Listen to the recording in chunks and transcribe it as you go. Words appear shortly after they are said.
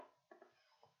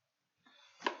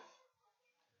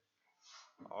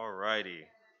Alrighty.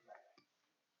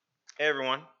 Hey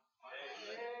everyone.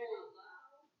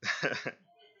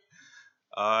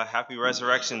 Happy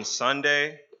Resurrection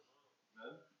Sunday.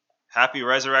 Happy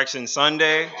Resurrection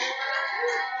Sunday.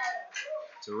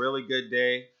 It's a really good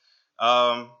day.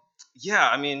 Um, yeah,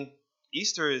 I mean,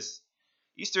 Easter is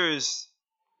Easter is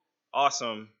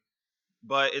awesome,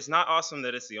 but it's not awesome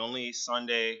that it's the only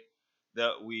Sunday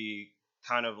that we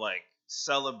kind of like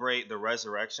celebrate the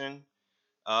resurrection.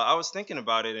 I was thinking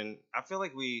about it, and I feel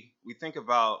like we think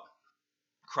about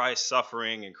Christ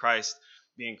suffering and Christ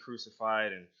being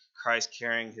crucified and Christ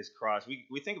carrying his cross.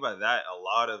 We think about that a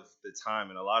lot of the time,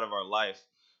 and a lot of our life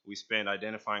we spend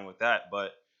identifying with that.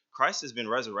 But Christ has been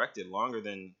resurrected longer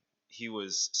than he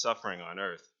was suffering on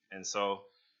earth. And so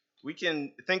we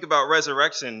can think about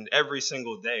resurrection every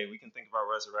single day. We can think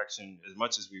about resurrection as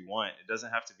much as we want. It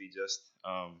doesn't have to be just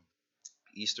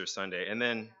Easter Sunday. And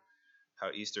then how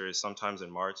Easter is sometimes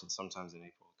in March and sometimes in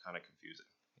April. Kind of confusing.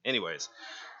 Anyways,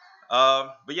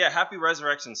 but yeah, happy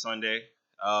Resurrection Sunday.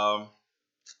 Um,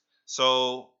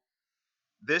 so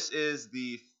this is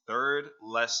the third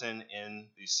lesson in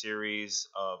the series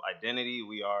of identity.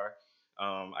 We are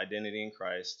identity in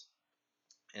Christ.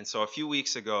 And so a few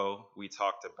weeks ago, we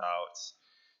talked about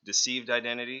deceived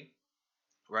identity,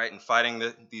 right? And fighting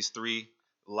these three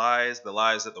lies: the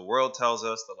lies that the world tells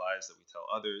us, the lies that we tell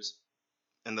others,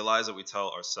 and the lies that we tell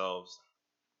ourselves.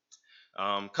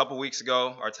 A couple weeks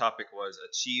ago, our topic was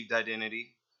achieved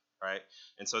identity, right?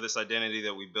 And so this identity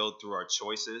that we build through our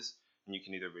choices, and you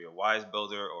can either be a wise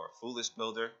builder or a foolish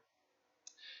builder.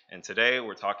 And today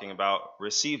we're talking about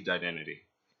received identity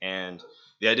and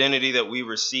the identity that we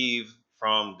receive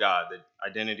from God, the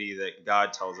identity that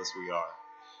God tells us we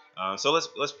are. So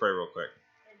let's pray real quick.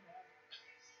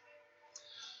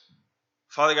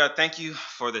 Father God, thank you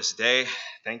for this day.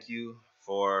 Thank you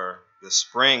for the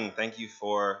spring.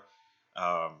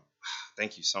 Um,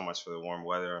 Thank you so much for the warm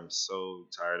weather. I'm so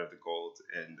tired of the cold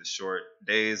and the short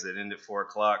days that end at 4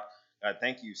 o'clock. God,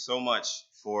 thank you so much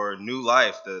for new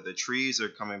life. The trees are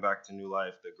coming back to new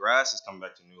life. The grass is coming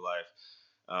back to new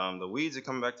life. The weeds are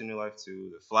coming back to new life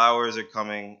too. The flowers are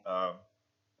coming.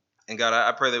 And God,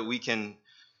 I pray that we can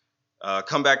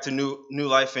come back to new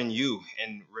life in you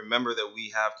and remember that we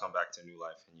have come back to new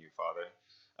life in you, Father.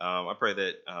 I pray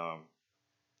that,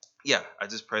 I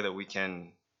just pray that we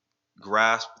can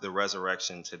grasp the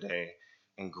resurrection today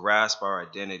and grasp our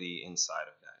identity inside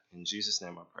of that. In Jesus'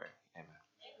 name I pray. Amen.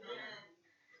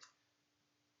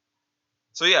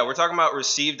 So yeah, we're talking about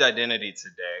received identity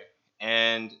today.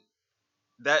 And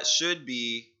that should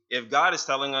be, if God is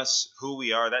telling us who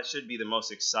we are, that should be the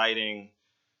most exciting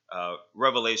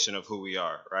revelation of who we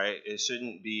are, right? It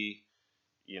shouldn't be,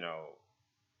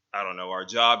 I don't know, our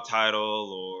job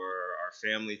title or our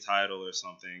family title or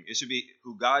something. It should be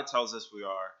who God tells us we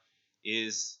are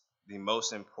is the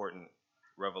most important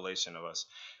revelation of us.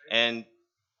 And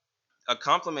a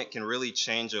compliment can really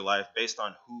change your life based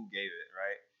on who gave it,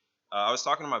 right? I was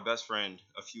talking to my best friend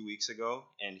a few weeks ago,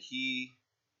 and he,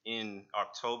 in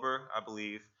October, I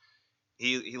believe,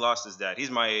 he lost his dad.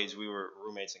 He's my age. We were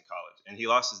roommates in college, and he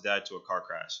lost his dad to a car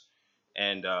crash.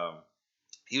 And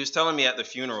he was telling me at the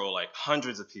funeral, like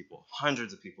hundreds of people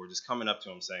were just coming up to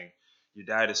him saying, "Your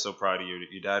dad is so proud of you.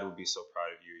 Your dad would be so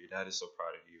proud of you. Your dad is so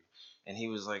proud of you." And he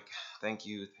was like, "Thank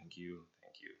you, thank you,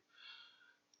 thank you."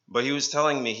 But he was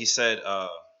telling me, he said,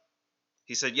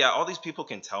 "Yeah, all these people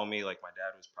can tell me like my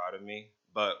dad was proud of me,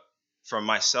 but for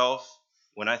myself,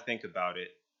 when I think about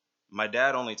it, my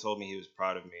dad only told me he was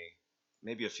proud of me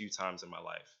maybe a few times in my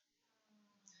life.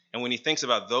 And when he thinks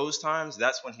about those times,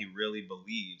 that's when he really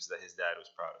believes that his dad was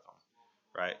proud of him,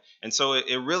 right? And so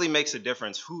it really makes a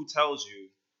difference who tells you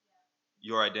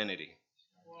your identity.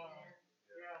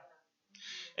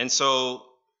 And so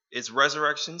it's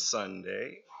Resurrection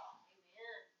Sunday,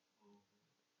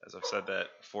 as I've said that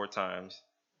 4 times.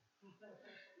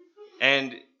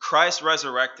 And Christ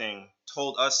resurrecting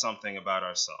told us something about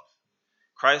ourselves.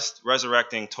 Christ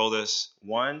resurrecting told us,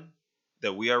 one,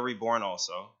 that we are reborn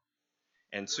also,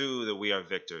 and two, that we are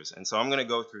victors. And so I'm going to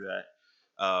go through that.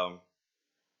 I'm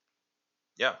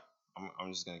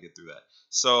just going to get through that.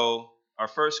 So our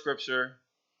first scripture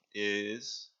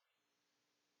is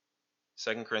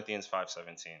 2 Corinthians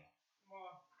 5:17.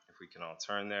 If we can all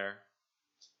turn there,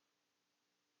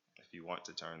 if you want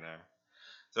to turn there.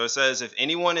 So it says, if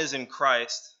anyone is in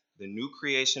Christ, the new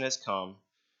creation has come,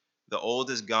 the old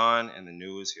is gone, and the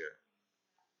new is here.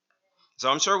 So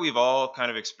I'm sure we've all kind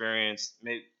of experienced,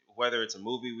 whether it's a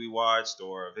movie we watched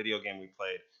or a video game we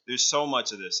played, there's so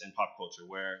much of this in pop culture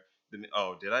where,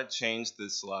 did I change the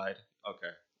slide?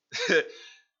 Okay.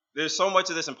 there's so much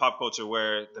of this in pop culture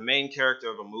where the main character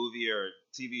of a movie or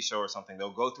TV show or something,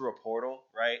 they'll go through a portal,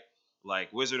 right?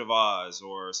 Like Wizard of Oz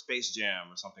or Space Jam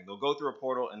or something. They'll go through a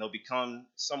portal and they'll become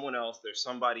someone else. They're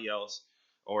somebody else,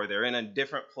 or they're in a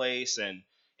different place. And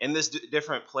in this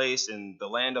different place, in the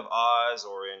land of Oz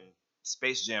or in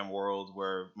Space Jam world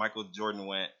where Michael Jordan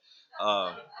went,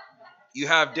 uh, you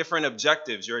have different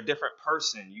objectives. You're a different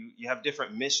person. You have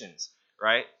different missions,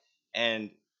 right? And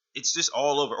it's just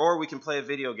all over. Or we can play a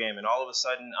video game and all of a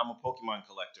sudden I'm a Pokemon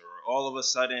collector, or all of a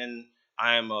sudden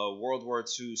I am a World War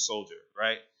II soldier,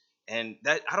 right? And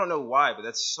that, I don't know why, but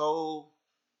that's so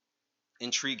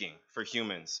intriguing for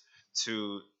humans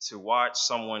to watch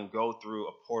someone go through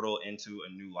a portal into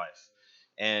a new life.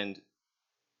 And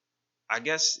I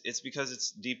guess it's because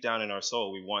it's deep down in our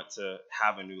soul. We want to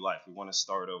have a new life. We want to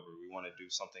start over. We want to do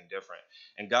something different.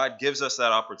 And God gives us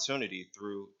that opportunity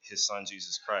through his son,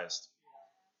 Jesus Christ.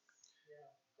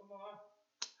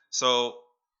 So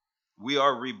we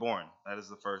are reborn. That is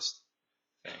the first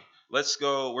thing. Let's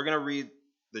go. We're going to read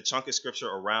the chunk of scripture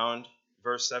around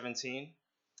verse 17.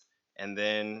 And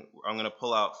then I'm going to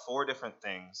pull out 4 different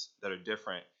things that are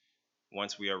different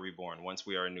once we are reborn, once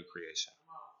we are a new creation.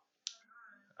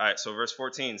 All right, so verse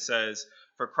 14 says,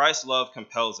 "For Christ's love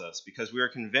compels us, because we are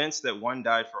convinced that one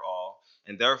died for all,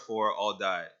 and therefore all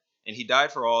died. And he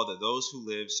died for all, that those who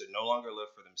live should no longer live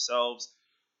for themselves,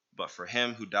 but for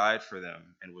him who died for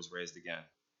them and was raised again."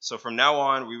 So from now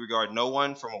on, we regard no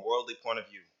one from a worldly point of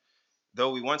view.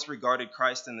 Though we once regarded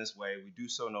Christ in this way, we do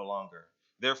so no longer.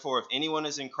 Therefore, if anyone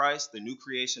is in Christ, the new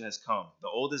creation has come. The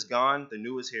old is gone, the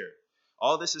new is here.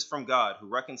 All this is from God, who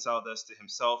reconciled us to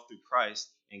himself through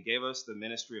Christ and gave us the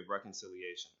ministry of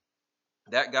reconciliation.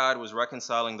 That God was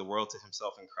reconciling the world to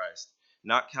himself in Christ,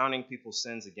 not counting people's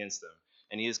sins against them,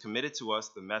 and he has committed to us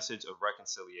the message of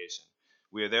reconciliation.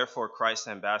 We are therefore Christ's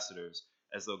ambassadors,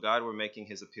 as though God were making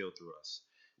his appeal through us.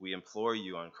 We implore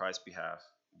you on Christ's behalf,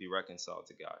 be reconciled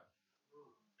to God.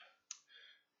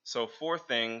 So 4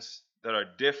 things that are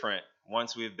different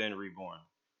once we've been reborn.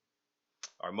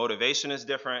 Our motivation is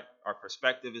different, our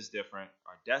perspective is different,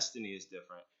 our destiny is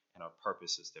different, and our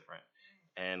purpose is different.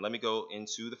 And let me go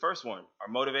into the first one. Our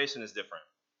motivation is different.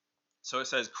 So it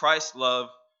says, Christ's love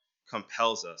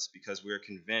compels us because we are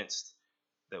convinced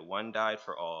that one died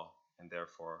for all, and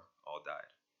therefore all died.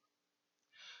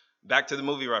 Back to the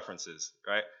movie references,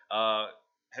 right?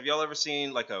 Have y'all ever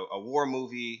seen like a war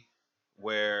movie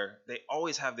where they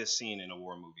always have this scene in a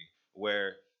war movie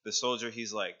where the soldier,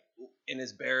 he's like in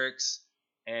his barracks,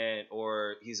 and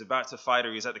or he's about to fight,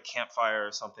 or he's at the campfire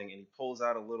or something, and he pulls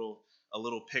out a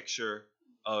little picture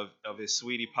of his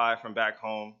sweetie pie from back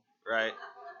home, right?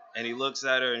 And he looks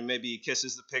at her and maybe he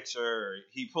kisses the picture, or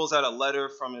he pulls out a letter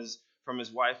from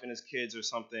his wife and his kids or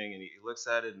something, and he looks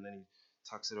at it and then he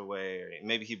tucks it away, or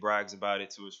maybe he brags about it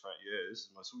to his friend. Yeah, this is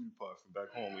my sweetie pie from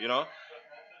back home, you know?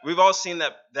 We've all seen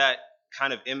that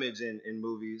kind of image in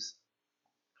movies.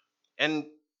 And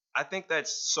I think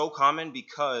that's so common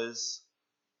because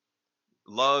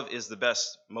love is the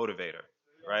best motivator,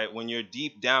 right? When you're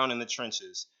deep down in the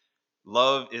trenches,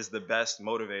 love is the best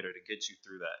motivator to get you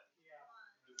through that.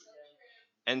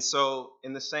 And so,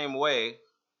 in the same way,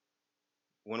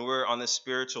 when we're on this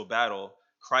spiritual battle,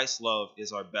 Christ's love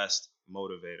is our best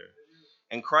motivator.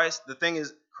 And the thing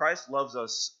is, Christ loves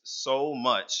us so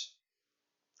much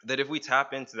that if we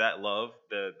tap into that love,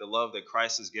 the love that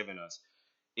Christ has given us,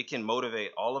 it can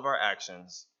motivate all of our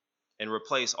actions and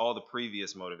replace all the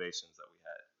previous motivations that we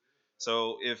had.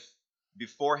 So if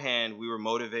beforehand we were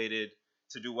motivated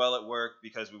to do well at work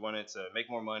because we wanted to make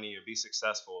more money or be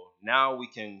successful, now we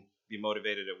can be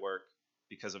motivated at work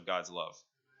because of God's love.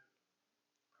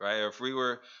 Right? Or if we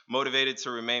were motivated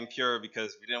to remain pure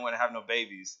because we didn't want to have no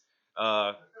babies,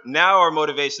 now our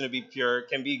motivation to be pure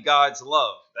can be God's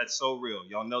love. That's so real.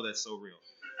 Y'all know that's so real.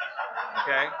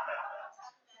 Okay?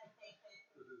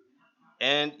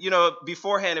 And,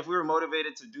 beforehand, if we were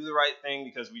motivated to do the right thing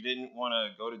because we didn't want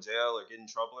to go to jail or get in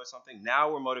trouble or something,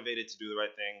 now we're motivated to do the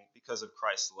right thing because of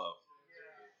Christ's love.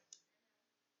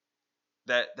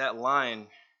 That line,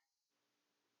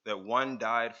 that one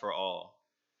died for all.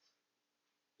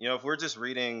 If we're just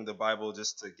reading the Bible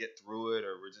just to get through it,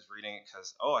 or we're just reading it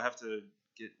because, I have to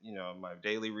get, my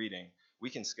daily reading,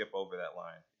 we can skip over that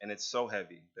line. And it's so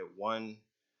heavy that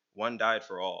one died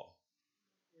for all.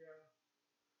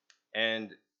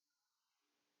 And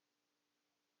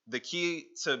the key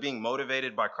to being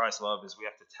motivated by Christ's love is we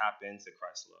have to tap into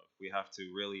Christ's love. We have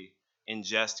to really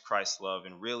ingest Christ's love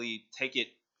and really take it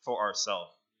for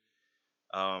ourselves.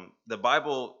 The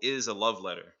Bible is a love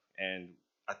letter, and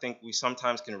I think we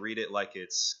sometimes can read it like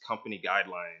it's company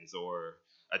guidelines or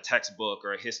a textbook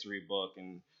or a history book,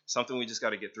 and something we just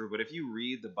got to get through. But if you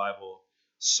read the Bible,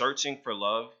 searching for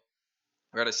love,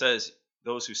 right, it says,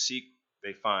 those who seek,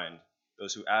 they find.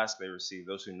 Those who ask, they receive.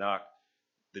 Those who knock,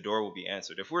 the door will be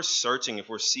answered. If we're searching, if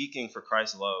we're seeking for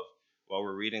Christ's love while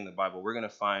we're reading the Bible, we're going to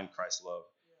find Christ's love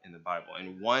in the Bible.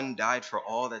 And one died for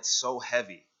all. That's so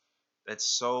heavy. That's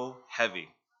so heavy.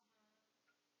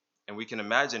 And we can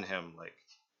imagine him like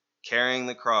carrying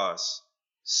the cross,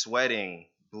 sweating,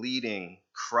 bleeding,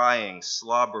 crying,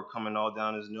 slobber coming all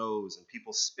down his nose, and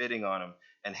people spitting on him,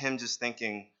 and him just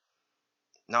thinking,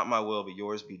 not my will, but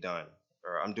yours be done.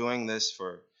 Or I'm doing this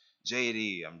for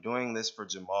JD, I'm doing this for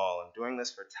Jamal, I'm doing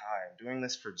this for Ty, I'm doing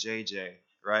this for JJ,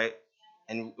 right?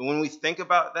 And when we think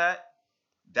about that,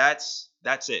 that's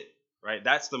it, right?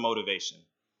 That's the motivation.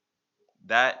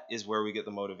 That is where we get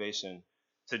the motivation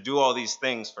to do all these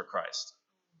things for Christ.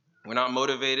 We're not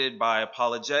motivated by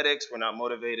apologetics. We're not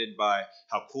motivated by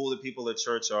how cool the people at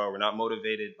church are. We're not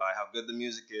motivated by how good the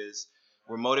music is.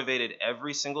 We're motivated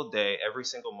every single day, every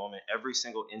single moment, every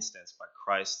single instance by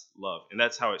Christ's love. And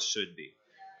that's how it should be,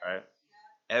 right?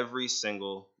 Every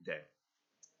single day.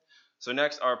 So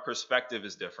next, our perspective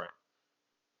is different.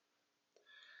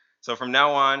 So from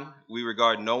now on, we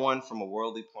regard no one from a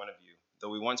worldly point of view. Though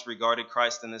we once regarded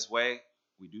Christ in this way,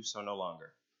 we do so no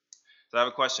longer. So I have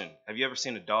a question. Have you ever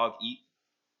seen a dog eat?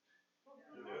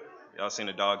 Y'all seen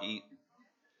a dog eat?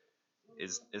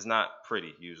 It's not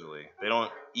pretty usually. They don't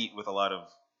eat with a lot of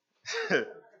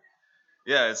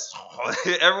yeah, it's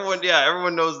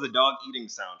everyone knows the dog eating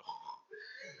sound.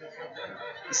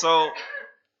 So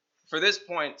for this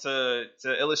point to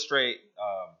illustrate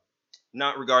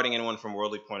not regarding anyone from a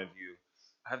worldly point of view,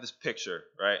 I have this picture,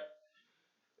 right?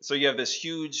 So you have this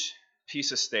huge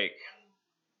piece of steak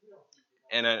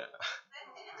and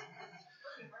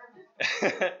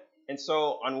and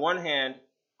so on one hand,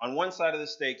 on one side of the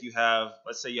steak you have,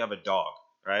 let's say you have a dog,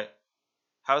 right?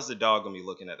 How's the dog gonna be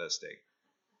looking at that steak?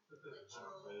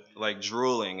 Like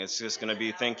drooling. It's just gonna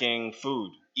be thinking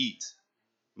food, eat,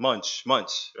 munch,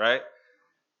 right?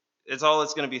 It's all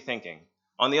it's gonna be thinking.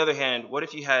 On the other hand, what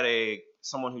if you had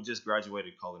someone who just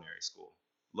graduated culinary school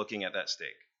looking at that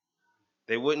steak?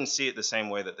 They wouldn't see it the same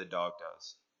way that the dog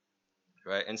does,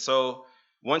 right? And so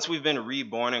once we've been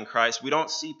reborn in Christ, we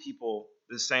don't see people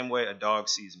the same way a dog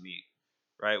sees meat,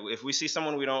 right? If we see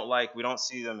someone we don't like, we don't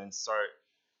see them and start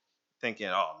thinking,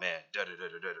 oh man,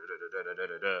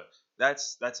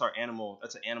 that's our animal,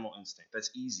 that's an animal instinct.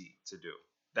 That's easy to do.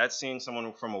 That's seeing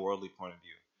someone from a worldly point of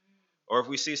view. Or if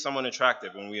we see someone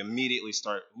attractive and we immediately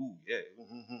start, ooh, yeah,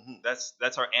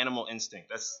 that's our animal instinct.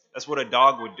 That's what a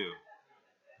dog would do,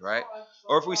 right?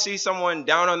 Or if we see someone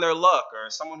down on their luck, or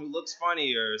someone who looks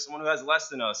funny, or someone who has less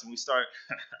than us, and we start,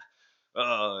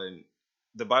 and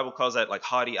the Bible calls that like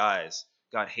haughty eyes.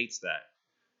 God hates that.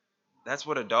 That's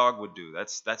what a dog would do.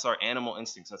 That's our animal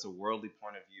instincts. That's a worldly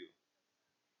point of view.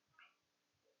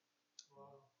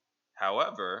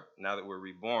 However, now that we're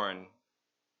reborn,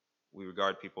 we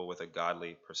regard people with a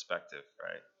godly perspective,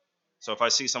 right? So if I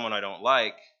see someone I don't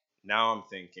like, now I'm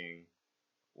thinking,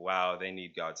 wow, they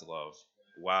need God's love.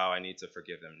 Wow, I need to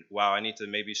forgive them. Wow, I need to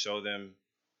maybe show them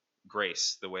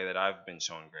grace the way that I've been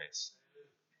shown grace.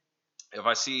 If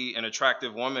I see an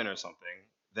attractive woman or something,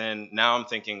 then now I'm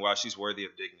thinking, wow, she's worthy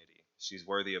of dignity. She's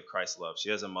worthy of Christ's love.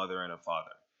 She has a mother and a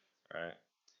father, right?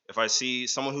 If I see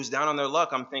someone who's down on their luck,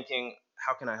 I'm thinking,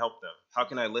 how can I help them? How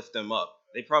can I lift them up?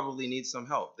 They probably need some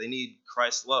help. They need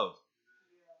Christ's love.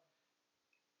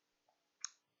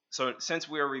 So since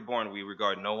we are reborn, we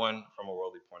regard no one from a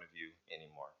worldly point of view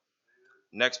anymore.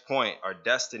 Next point, our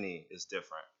destiny is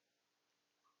different.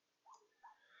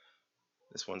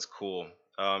 This one's cool.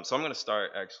 So I'm going to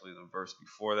start actually the verse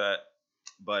before that.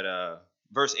 But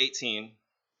verse 18,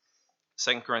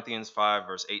 2 Corinthians 5,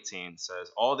 verse 18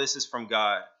 says, all this is from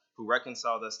God, who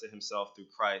reconciled us to himself through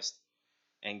Christ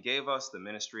and gave us the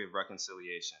ministry of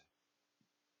reconciliation.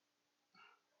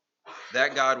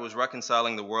 That God was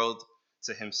reconciling the world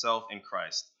to himself in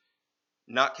Christ,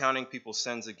 not counting people's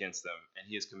sins against them, and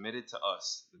he has committed to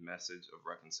us the message of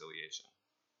reconciliation.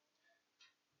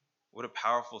 What a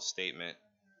powerful statement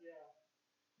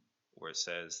where it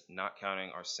says, not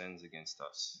counting our sins against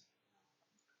us.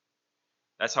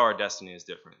 That's how our destiny is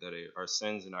different, that our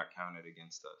sins are not counted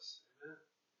against us.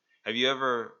 Have you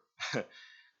ever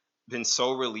been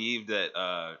so relieved that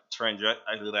a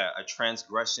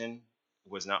transgression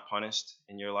was not punished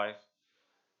in your life?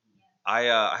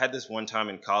 I had this one time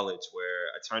in college where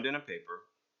I turned in a paper,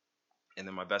 and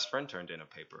then my best friend turned in a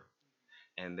paper,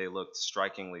 and they looked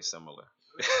strikingly similar.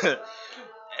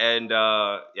 And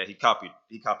he copied.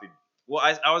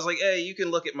 Well, I was like, hey, you can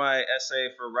look at my essay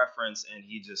for reference, and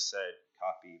he just said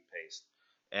copy paste.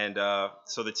 And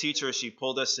so the teacher, she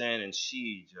pulled us in and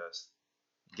she just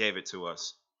gave it to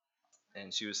us.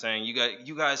 And she was saying,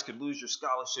 you guys could lose your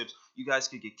scholarships. You guys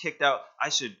could get kicked out. I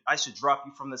should drop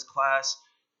you from this class.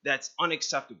 That's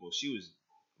unacceptable. She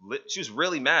was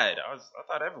really mad. I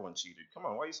thought everyone cheated. Come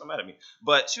on, why are you so mad at me?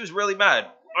 But she was really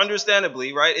mad.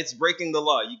 Understandably, right? It's breaking the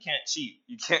law. You can't cheat.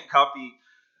 You can't copy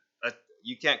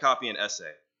an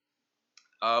essay.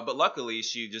 But luckily,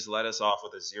 she just let us off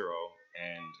with a 0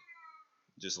 and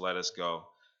just let us go.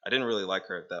 I didn't really like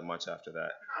her that much after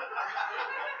that.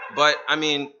 But, I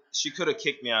mean, she could have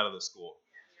kicked me out of the school.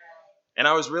 And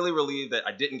I was really relieved that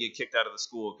I didn't get kicked out of the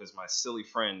school because my silly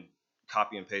friend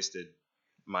copy and pasted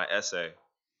my essay.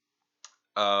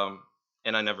 And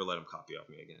I never let him copy off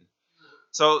me again.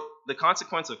 So the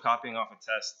consequence of copying off a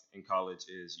test in college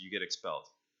is you get expelled.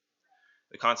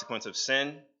 The consequence of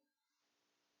sin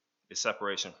is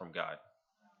separation from God.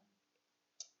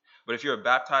 But if you're a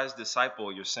baptized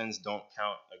disciple, your sins don't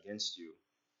count against you.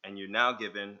 And you're now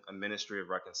given a ministry of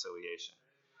reconciliation.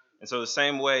 And so the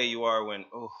same way you are when,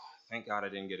 thank God I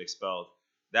didn't get expelled.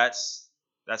 That's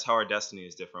how our destiny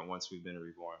is different once we've been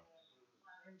reborn.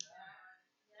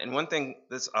 And one thing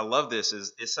I love this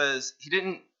is it says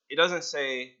it doesn't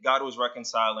say God was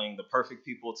reconciling the perfect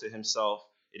people to himself.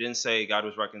 It didn't say God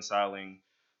was reconciling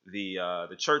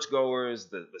the churchgoers,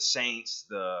 the saints,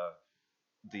 the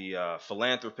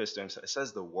philanthropists. It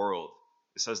says the world.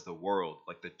 It says the world,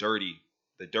 like the dirty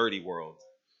world,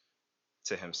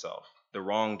 to himself. The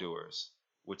wrongdoers,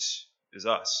 which is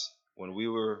us. When we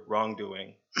were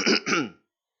wrongdoing,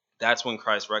 that's when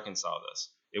Christ reconciled us.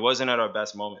 It wasn't at our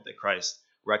best moment that Christ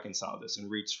reconciled us and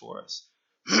reached for us.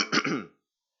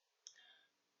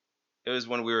 It was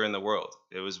when we were in the world.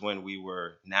 It was when we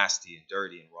were nasty and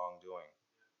dirty and wrongdoing.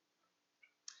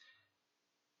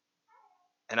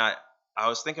 And I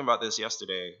was thinking about this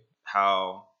yesterday,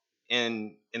 how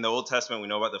in the Old Testament we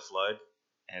know about the flood,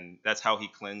 and that's how he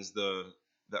cleansed the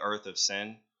earth of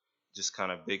sin, just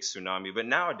kind of big tsunami. But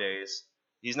nowadays,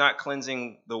 he's not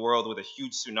cleansing the world with a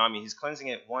huge tsunami. He's cleansing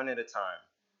it one at a time,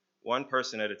 one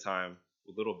person at a time,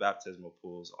 with little baptismal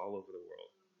pools all over the world.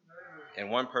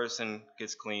 And one person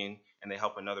gets clean, and they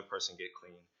help another person get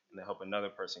clean, and they help another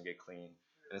person get clean.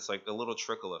 And it's like a little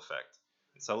trickle effect.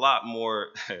 It's a lot more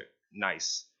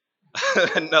nice,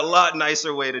 a lot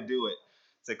nicer way to do it,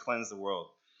 to cleanse the world.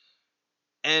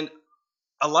 And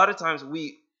a lot of times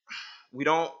we're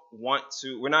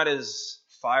not as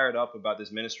fired up about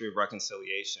this ministry of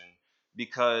reconciliation,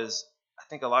 because I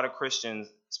think a lot of Christians,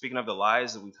 speaking of the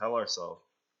lies that we tell ourselves,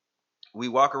 we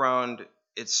walk around,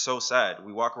 it's so sad.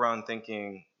 We walk around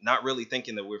not really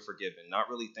thinking that we're forgiven, not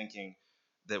really thinking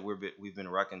that we've been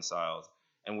reconciled.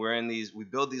 And we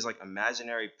build these like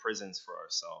imaginary prisons for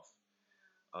ourselves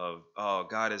of,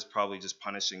 God is probably just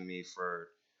punishing me for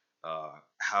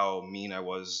how mean I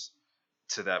was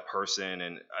to that person,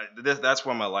 and that's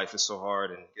why my life is so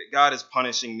hard, and God is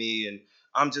punishing me, and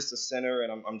I'm just a sinner,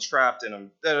 and I'm trapped, and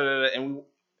I'm and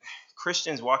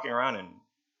Christians walking around in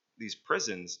these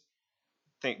prisons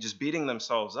just beating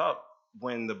themselves up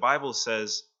when the Bible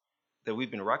says that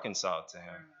we've been reconciled to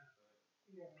him,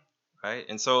 right?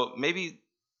 And so maybe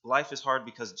life is hard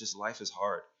because just life is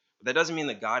hard, but that doesn't mean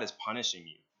that God is punishing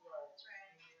you.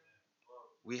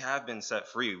 We have been set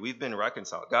free. We've been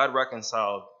reconciled. God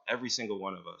reconciled every single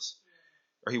one of us,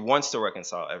 or he wants to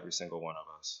reconcile every single one of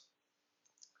us,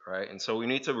 right? And so we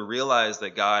need to realize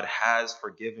that God has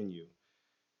forgiven you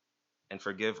and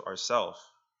forgive ourselves.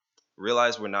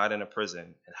 Realize we're not in a prison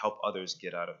and help others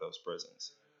get out of those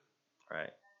prisons,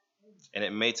 right? And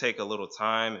it may take a little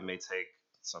time. It may take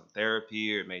some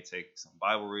therapy, or it may take some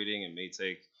Bible reading. It may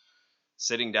take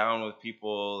sitting down with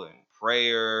people and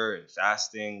prayer and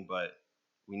fasting, but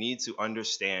we need to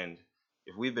understand,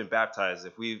 if we've been baptized,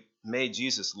 if we've made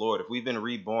Jesus Lord, if we've been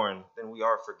reborn, then we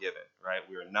are forgiven, right?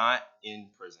 We are not in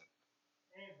prison.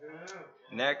 Amen.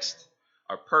 Next,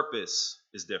 our purpose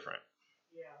is different.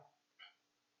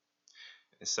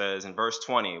 It says in verse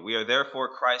 20, we are therefore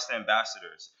Christ's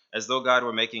ambassadors, as though God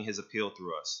were making his appeal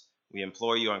through us. We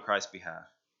implore you on Christ's behalf,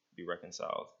 be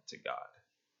reconciled to God.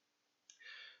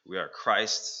 We are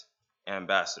Christ's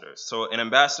ambassadors. So an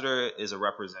ambassador is a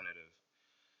representative.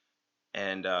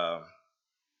 And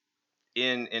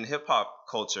in hip-hop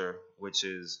culture, which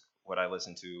is what I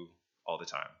listen to all the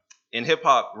time, in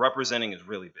hip-hop, representing is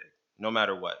really big, no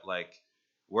matter what. Like,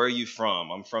 where are you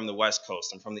from? I'm from the West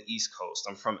Coast. I'm from the East Coast.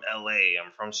 I'm from LA.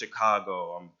 I'm from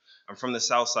Chicago. I'm from the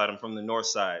South Side. I'm from the North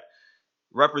Side.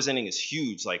 Representing is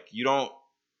huge. Like, you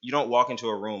don't walk into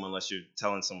a room unless you're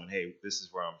telling someone, hey, this is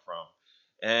where I'm from.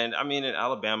 And I mean, in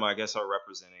Alabama, I guess our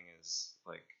representing is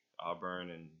like Auburn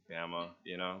and Bama,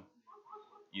 you know.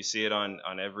 You see it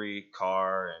on every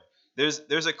car. And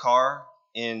there's a car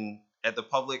in at the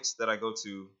Publix that I go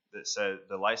to that says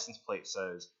the license plate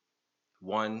says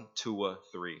 1 Tua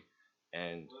 3,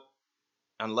 and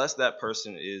unless that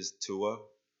person is Tua,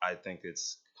 I think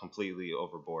it's completely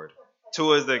overboard.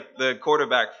 Tua is the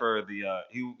quarterback for the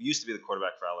he used to be the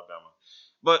quarterback for Alabama,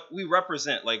 but we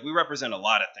represent a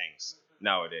lot of things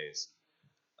nowadays.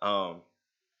 Um,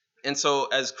 and so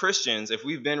as Christians, if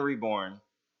we've been reborn,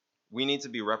 we need to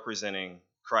be representing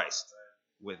Christ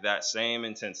with that same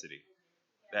intensity.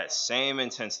 That same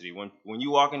intensity. When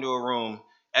you walk into a room,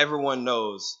 everyone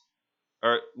knows,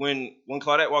 or when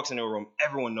Claudette walks into a room,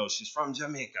 everyone knows she's from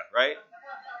Jamaica, right?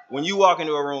 When you walk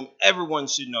into a room, everyone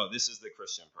should know this is the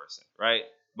Christian person, right?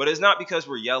 But it's not because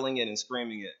we're yelling it and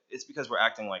screaming it. It's because we're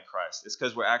acting like Christ. It's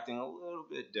because we're acting a little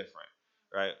bit different,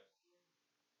 right?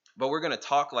 But we're going to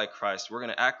talk like Christ. We're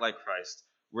going to act like Christ.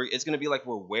 It's going to be like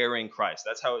we're wearing Christ.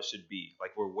 That's how it should be.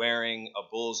 Like we're wearing a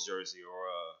Bulls jersey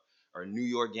or a New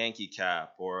York Yankee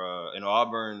cap or an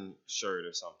Auburn shirt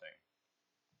or something.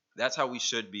 That's how we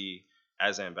should be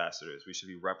as ambassadors. We should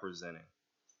be representing.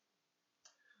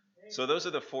 So those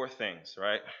are the 4 things,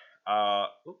 right?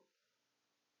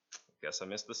 Guess I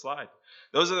missed the slide.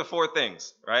 Those are the 4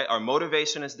 things, right? Our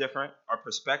motivation is different. Our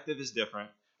perspective is different.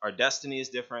 Our destiny is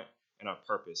different. And our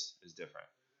purpose is different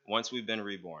once we've been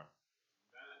reborn.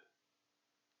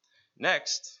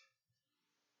 Next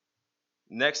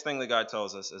thing that God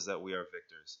tells us is that we are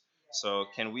victors. So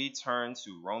can we turn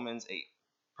to Romans 8?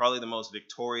 Probably the most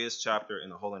victorious chapter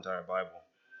in the whole entire Bible.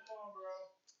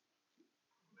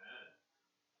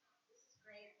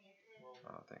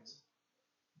 Oh, thanks.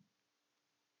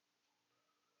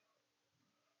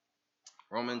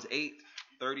 Romans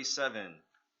 8:37.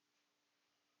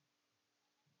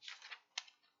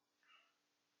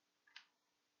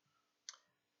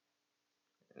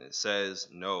 And it says,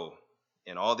 "No,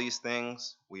 in all these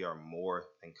things we are more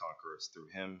than conquerors through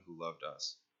him who loved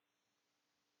us."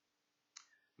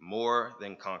 More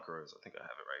than conquerors. I think I have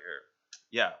it right here.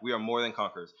 Yeah, we are more than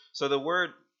conquerors. So the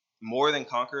word more than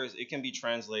conquerors, it can be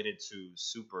translated to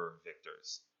super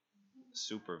victors.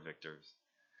 Super victors.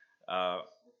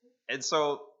 And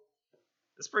so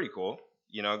it's pretty cool.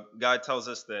 You know, God tells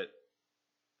us that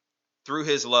through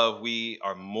his love, we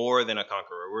are more than a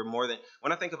conqueror. We're more than,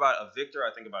 when I think about a victor,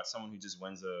 I think about someone who just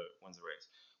wins a race.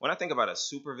 When I think about a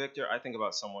super victor, I think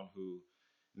about someone who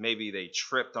maybe they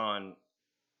tripped on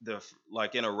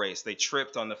like in a race, they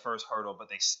tripped on the first hurdle, but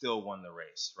they still won the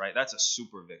race, right? That's a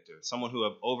super victor, someone who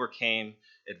overcame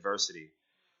adversity.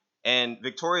 And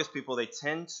victorious people, they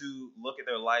tend to look at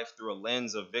their life through a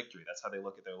lens of victory. That's how they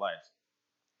look at their life.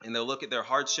 And they'll look at their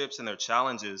hardships and their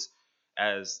challenges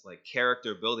as like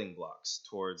character building blocks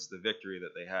towards the victory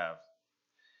that they have.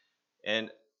 And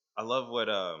I love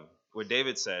what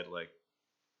David said. Like,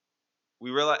 we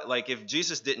realize, like, if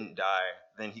Jesus didn't die,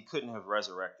 then he couldn't have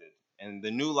resurrected. And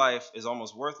the new life is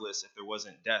almost worthless if there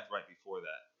wasn't death right before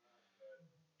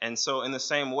that. And so in the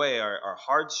same way, our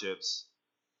hardships,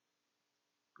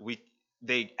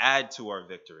 they add to our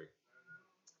victory.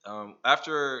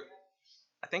 After,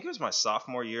 I think it was my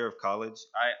sophomore year of college,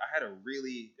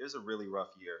 it was a really rough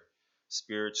year,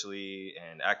 spiritually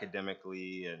and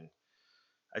academically, and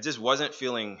I just wasn't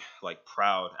feeling like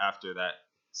proud after that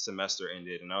semester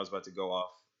ended, and I was about to go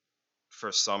off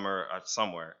for summer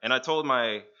somewhere. And I told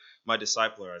my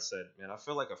discipler, I said, "Man, I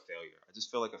feel like a failure. I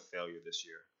just feel like a failure this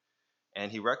year."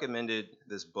 And he recommended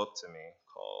this book to me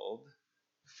called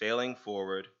Failing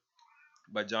Forward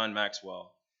by John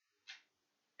Maxwell.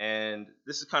 And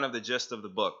this is kind of the gist of the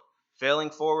book. Failing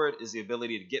forward is the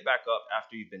ability to get back up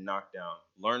after you've been knocked down,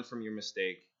 learn from your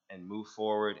mistake, and move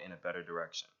forward in a better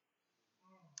direction.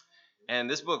 And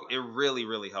this book, it really,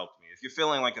 really helped me. If you're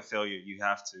feeling like a failure,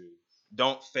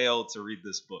 don't fail to read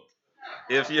this book.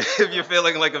 If you're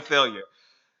feeling like a failure.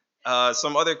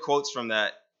 Some other quotes from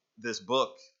this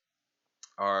book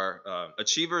are,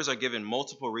 achievers are given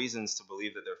multiple reasons to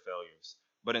believe that they're failures.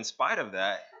 But in spite of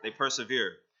that, they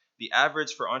persevere. The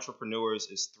average for entrepreneurs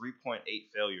is 3.8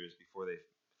 failures before they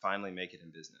finally make it in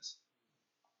business.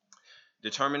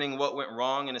 Determining what went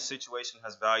wrong in a situation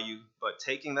has value, but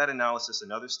taking that analysis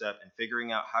another step and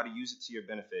figuring out how to use it to your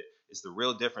benefit is the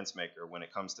real difference maker when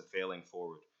it comes to failing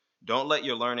forward. Don't let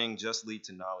your learning just lead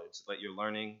to knowledge. Let your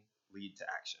learning lead to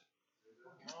action.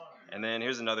 And then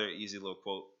here's another easy little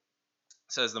quote.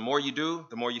 It says, "The more you do,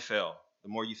 the more you fail. The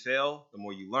more you fail, the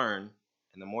more you learn.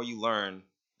 And the more you learn,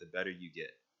 the better you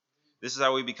get." This is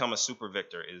how we become a super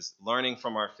victor, is learning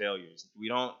from our failures.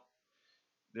 I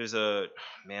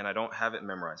don't have it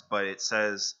memorized, but it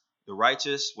says, "The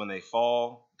righteous, when they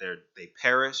fall, they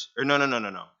perish." Or no.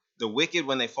 "The wicked,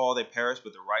 when they fall, they perish,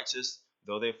 but the righteous,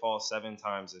 though they fall 7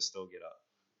 times, they still get up.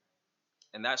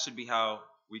 And that should be how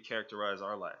we characterize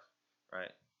our life,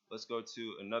 right? Let's go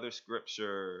to another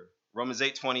scripture, Romans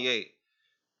 8:28.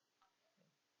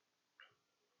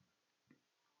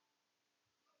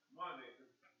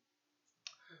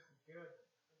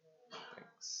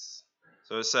 Thanks.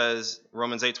 So it says,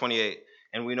 Romans 8:28,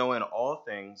 and we know in all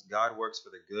things God works for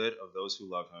the good of those who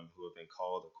love him, who have been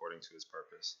called according to his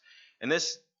purpose. And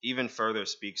this even further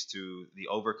speaks to the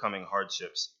overcoming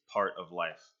hardships part of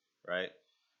life, right?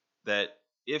 That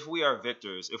if we are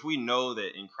victors, if we know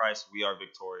that in Christ we are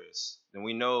victorious, then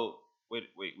we know,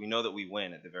 we know that we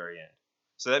win at the very end.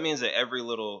 So that means that every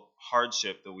little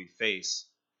hardship that we face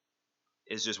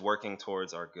is just working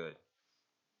towards our good,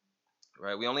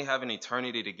 right? We only have an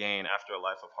eternity to gain after a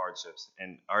life of hardships,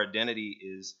 and our identity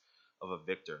is of a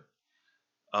victor.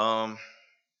 Um,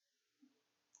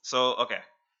 okay. I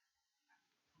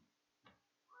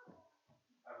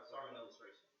have a sermon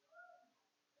illustration.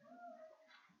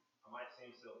 I might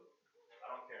seem silly. I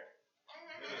don't care.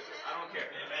 I don't care.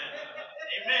 Amen.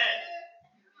 Amen.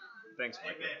 Thanks,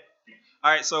 Mike.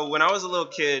 All right. So when I was a little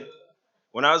kid,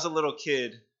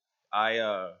 I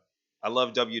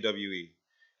loved WWE,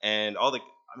 and all the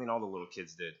little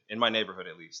kids did in my neighborhood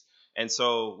at least. And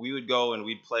so we would go and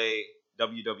we'd play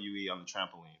WWE on the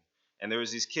trampoline. And there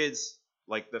was these kids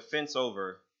like the fence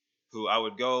over who I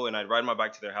would go and I'd ride my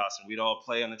bike to their house and we'd all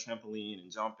play on the trampoline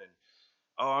and jump and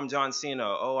oh, I'm John Cena.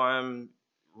 Oh, I'm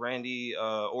Randy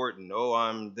Orton. Oh,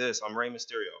 I'm Rey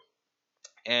Mysterio.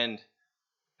 And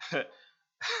the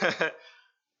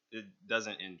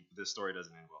story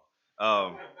doesn't end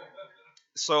well.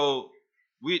 So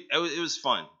it was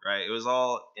fun, right? It was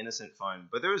all innocent fun.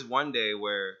 But there was one day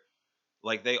where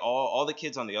like they all the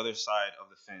kids on the other side of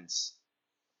the fence,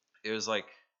 it was like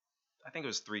I think it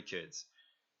was 3 kids.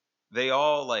 They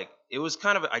all like it was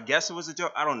kind of I guess it was a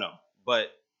joke, I don't know.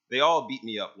 But they all beat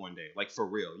me up one day, like for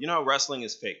real. You know wrestling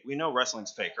is fake. We know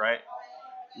wrestling's fake, right?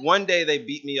 One day they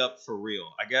beat me up for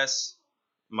real. I guess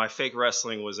my fake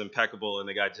wrestling was impeccable and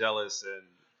they got jealous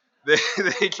and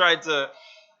they tried to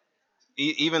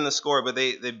even the score, but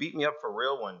they beat me up for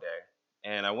real one day.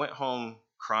 And I went home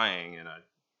crying and I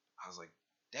was like,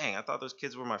 dang, I thought those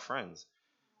kids were my friends.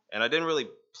 And I didn't really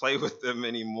play with them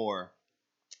anymore.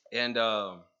 And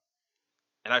I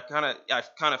kind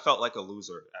of felt like a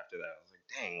loser after that. I was like,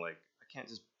 dang, like I can't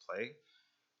just play.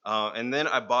 And then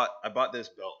I bought this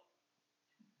belt.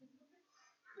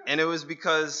 And it was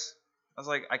because I was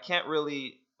like, I can't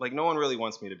really like no one really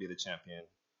wants me to be the champion.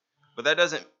 But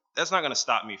that's not gonna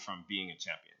stop me from being a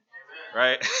champion.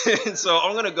 Right? And so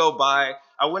I'm gonna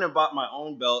I went and bought my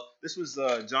own belt. This was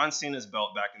John Cena's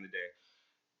belt back in the day.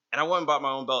 And I went and bought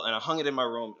my own belt and I hung it in my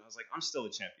room. And I was like, I'm still a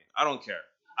champion. I don't care.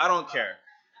 I don't care.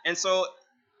 And so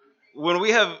when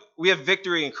we have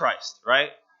victory in Christ, right?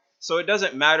 So it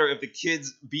doesn't matter if the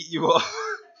kids beat you up.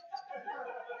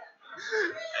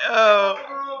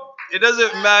 It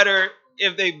doesn't matter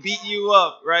if they beat you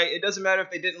up, right? It doesn't matter if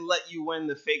they didn't let you win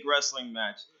the fake wrestling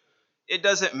match. It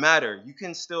doesn't matter. You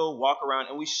can still walk around,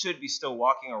 and we should be still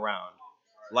walking around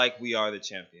like we are the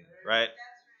champion, right?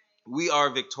 We are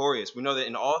victorious. We know that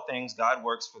in all things, God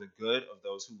works for the good of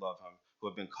those who love him, who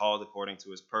have been called according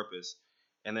to his purpose.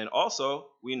 And then also,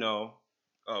 I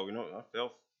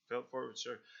failed forward,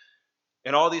 sure.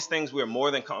 In all these things, we are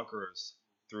more than conquerors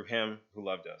through him who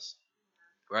loved us,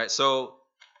 right? So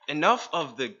enough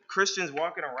of the Christians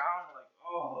walking around like,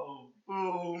 oh,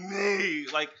 boo me.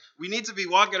 Like, we need to be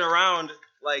walking around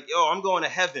like, yo, I'm going to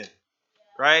heaven,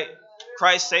 right?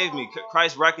 Christ saved me.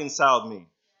 Christ reconciled me.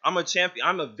 I'm a champion.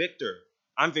 I'm a victor.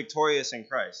 I'm victorious in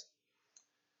Christ.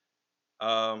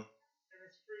 And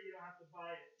it's free. You don't have to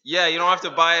buy it. Yeah, you don't have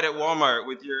to buy it at Walmart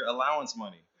with your allowance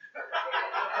money.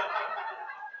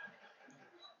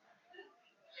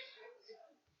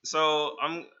 So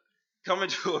I'm coming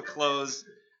to a close.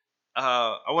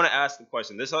 I want to ask the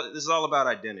question. This is all about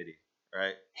identity,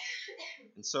 right?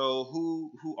 And so,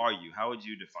 who are you? How would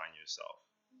you define yourself?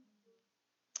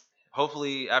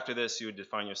 Hopefully, after this, you would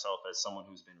define yourself as someone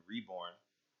who's been reborn,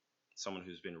 someone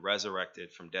who's been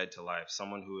resurrected from dead to life,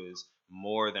 someone who is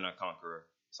more than a conqueror,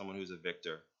 someone who's a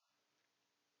victor.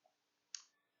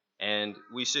 And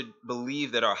we should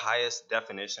believe that our highest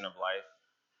definition of life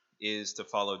is to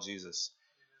follow Jesus.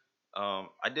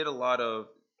 I did a lot of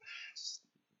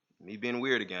me being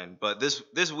weird again, but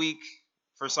this week,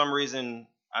 for some reason,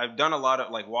 I've done a lot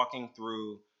of like walking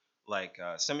through like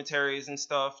cemeteries and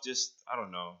stuff. Just I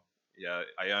don't know. Yeah,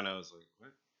 Ayana was like,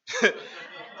 what?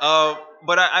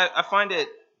 But I find it.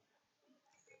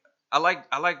 I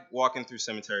like walking through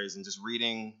cemeteries and just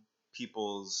reading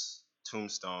people's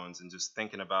tombstones and just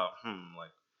thinking about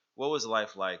like what was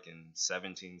life like in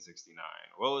 1769?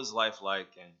 What was life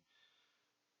like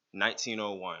in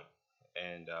 1901?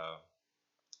 And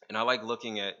I like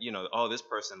looking at, oh, this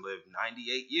person lived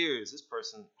 98 years. This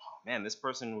person, oh man, this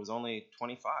person was only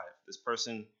 25. This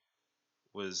person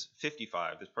was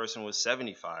 55. This person was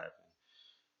 75.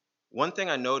 One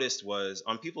thing I noticed was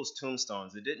on people's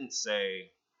tombstones, it didn't say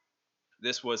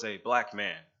this was a black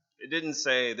man. It didn't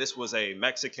say this was a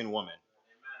Mexican woman.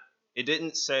 It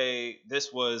didn't say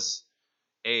this was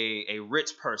a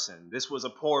rich person. This was a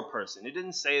poor person. It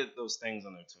didn't say those things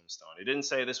on their tombstone. It didn't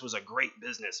say this was a great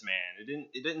businessman.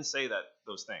 It didn't say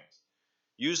those things.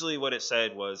 Usually what it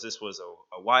said was this was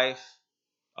a wife,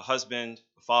 a husband,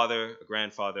 a father, a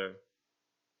grandfather.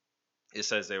 It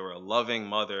says they were a loving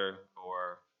mother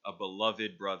or a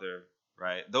beloved brother,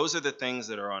 right? Those are the things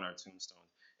that are on our tombstone.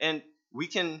 And we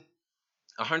can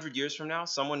 100 years from now,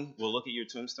 someone will look at your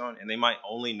tombstone and they might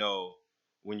only know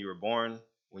when you were born,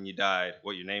 when you died,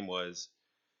 what your name was,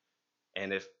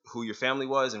 and who your family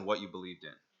was and what you believed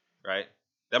in, right?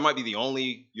 That might be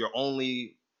your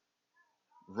only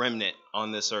remnant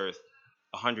on this earth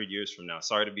 100 years from now.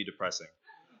 Sorry to be depressing.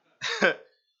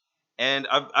 And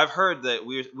I've heard that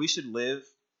we should live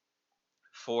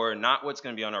for not what's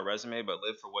going to be on our resume, but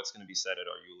live for what's going to be said at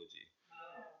our eulogy.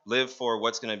 Live for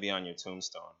what's going to be on your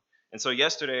tombstone. And so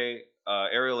yesterday,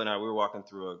 Ariel and I, we were walking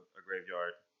through a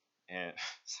graveyard, and it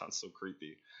sounds so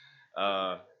creepy.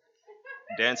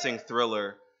 Dancing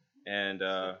Thriller, and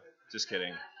just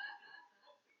kidding.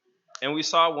 And we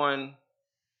saw one,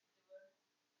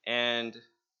 and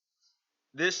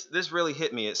this really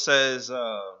hit me. It says,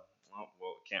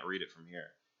 can't read it from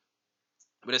here,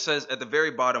 but it says at the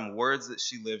very bottom, words that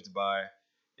she lived by,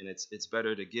 and it's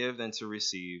better to give than to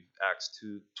receive. Acts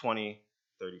 2:20-35.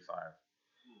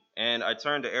 And I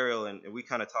turned to Ariel, and we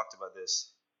kind of talked about this.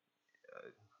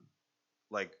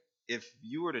 Like, if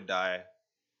you were to die,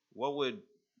 what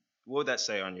would that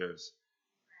say on yours?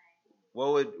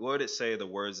 What would it say the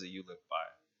words that you live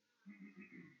by?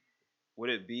 Would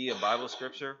it be a Bible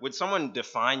scripture? Would someone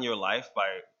define your life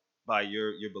by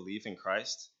your belief in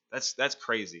Christ? That's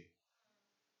crazy.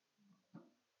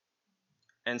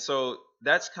 And so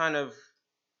that's kind of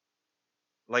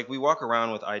like we walk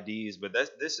around with IDs, but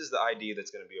this is the ID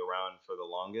that's going to be around for the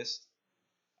longest,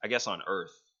 I guess, on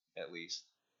earth at least.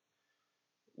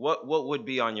 What would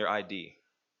be on your ID?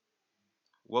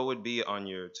 What would be on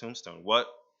your tombstone? What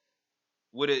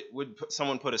would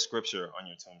someone put a scripture on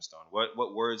your tombstone?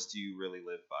 What words do you really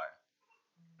live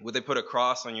by? Would they put a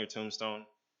cross on your tombstone?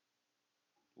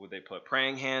 Would they put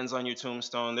praying hands on your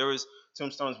tombstone? There was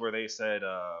tombstones where they said,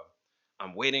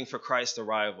 I'm waiting for Christ's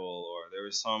arrival, or there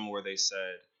was some where they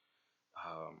said,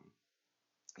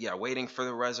 waiting for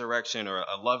the resurrection, or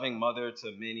a loving mother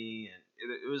to many.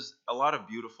 And it was a lot of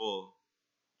beautiful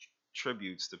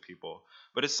tributes to people.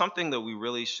 But it's something that we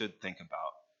really should think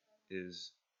about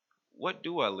is, what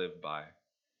do I live by?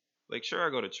 Like, sure,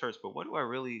 I go to church, but what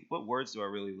words do I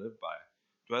really live by?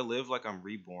 Do I live like I'm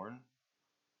reborn?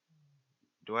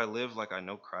 Do I live like I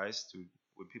know Christ?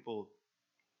 Would people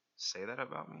say that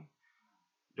about me?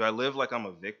 Do I live like I'm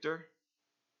a victor?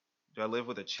 Do I live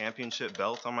with a championship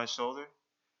belt on my shoulder?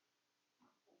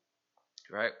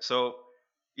 Right? So,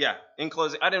 yeah, in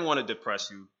closing, I didn't want to depress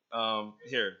you.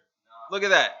 Here, look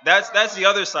at that. That's the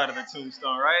other side of the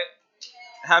tombstone, right?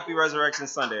 Happy Resurrection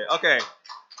Sunday. Okay.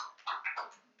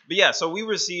 But yeah, so we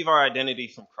receive our identity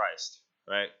from Christ,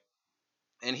 right?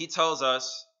 And he tells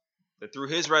us that through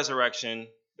his resurrection,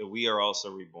 that we are also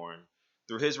reborn.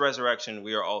 Through his resurrection,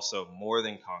 we are also more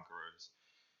than conquerors.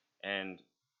 And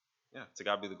yeah, to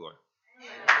God be the glory.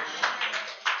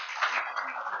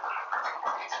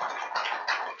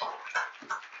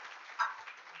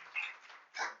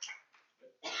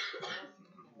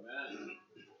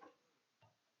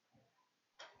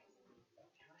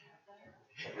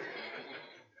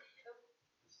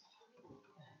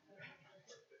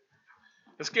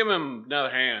 Let's give him another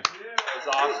hand. That's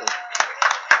awesome.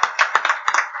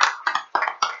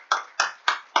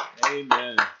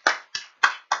 Amen.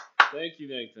 Thank you,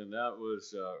 Nathan. That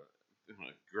was a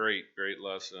great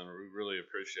lesson. We really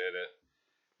appreciate it.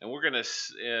 And we're gonna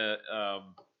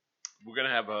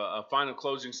have a final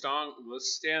closing song.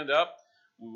 Let's stand up.